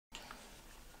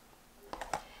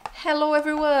Hello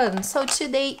everyone! So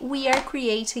today we are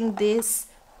creating this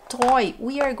toy.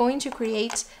 We are going to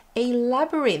create a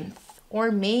labyrinth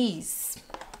or maze.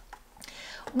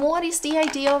 What is the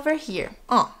idea over here?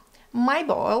 My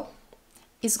ball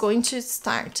is going to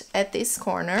start at this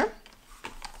corner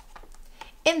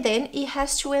and then it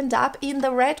has to end up in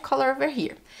the red color over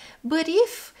here. But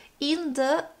if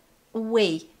I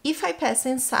pass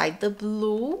inside the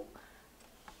blue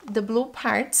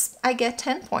parts, I get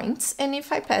 10 points, and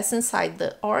if I pass inside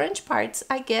the orange parts,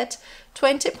 I get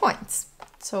 20 points.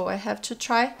 So I have to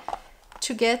try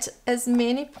to get as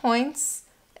many points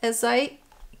as I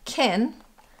can.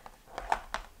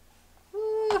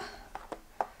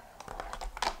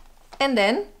 And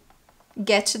then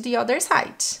get to the other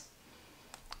side.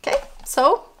 Okay,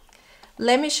 so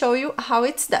let me show you how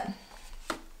it's done.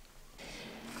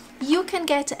 You can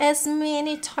get as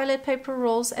many toilet paper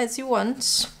rolls as you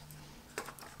want,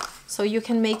 so you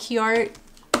can make your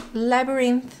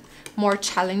labyrinth more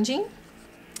challenging.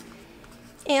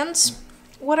 And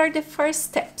what are the first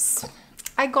steps?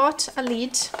 I got a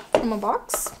lid from a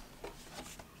box,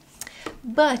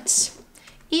 but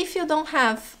if you don't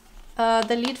have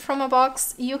the lid from a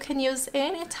box, you can use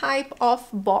any type of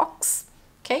box.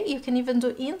 Okay, you can even do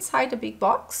inside a big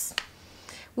box.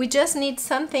 We just need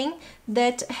something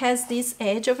that has this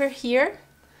edge over here,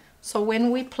 so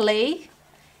when we play,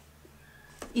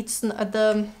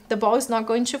 the ball is not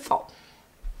going to fall.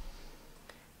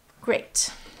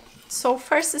 Great. So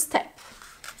first step,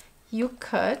 you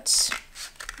cut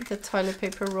the toilet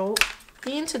paper roll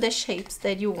into the shapes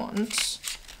that you want.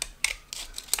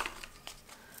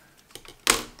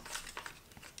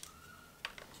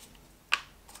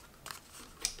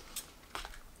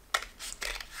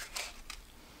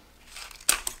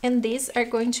 And these are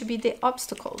going to be the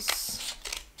obstacles.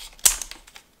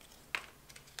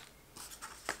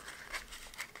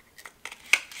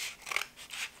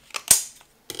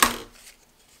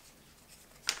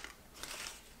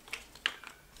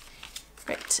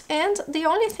 Great. And the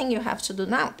only thing you have to do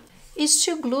now is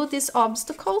to glue these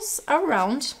obstacles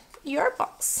around your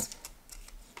box.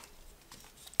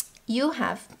 You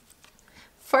have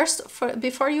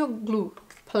before you glue,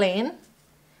 plan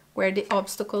where the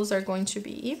obstacles are going to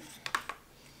be.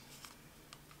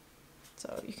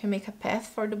 So you can make a path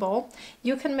for the ball.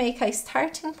 You can make a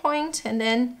starting point and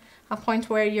then a point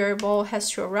where your ball has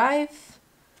to arrive.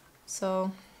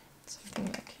 So something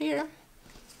like here.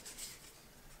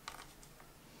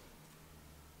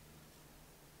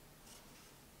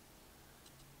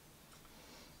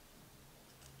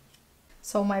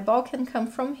 So my ball can come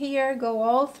from here, go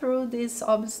all through these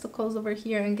obstacles over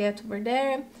here and get over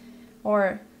there,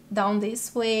 or down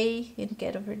this way and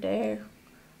get over there,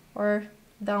 or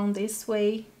down this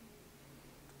way,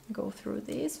 go through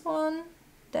this one,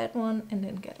 that one, and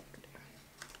then get over there.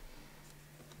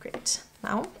 Great.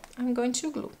 Now I'm going to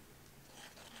glue.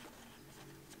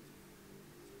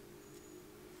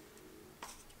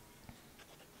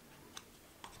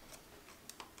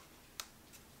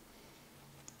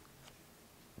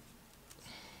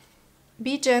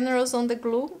 Be generous on the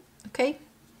glue, okay?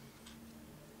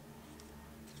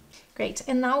 Great,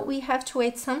 and now we have to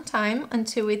wait some time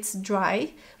until it's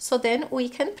dry, so then we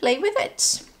can play with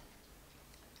it.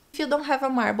 If you don't have a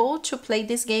marble to play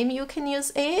this game, you can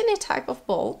use any type of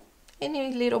ball,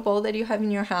 any little ball that you have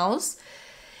in your house.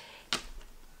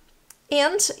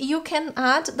 And you can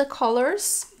add the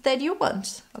colors that you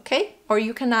want, okay? Or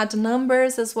you can add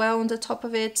numbers as well on the top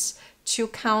of it to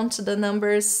count the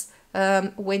numbers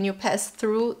when you pass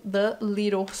through the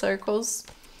little circles.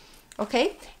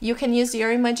 Okay, you can use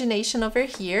your imagination over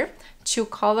here to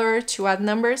color, to add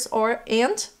numbers,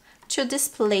 and to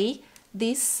display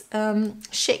these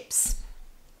shapes.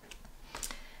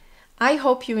 I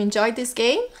hope you enjoyed this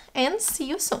game and see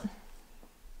you soon.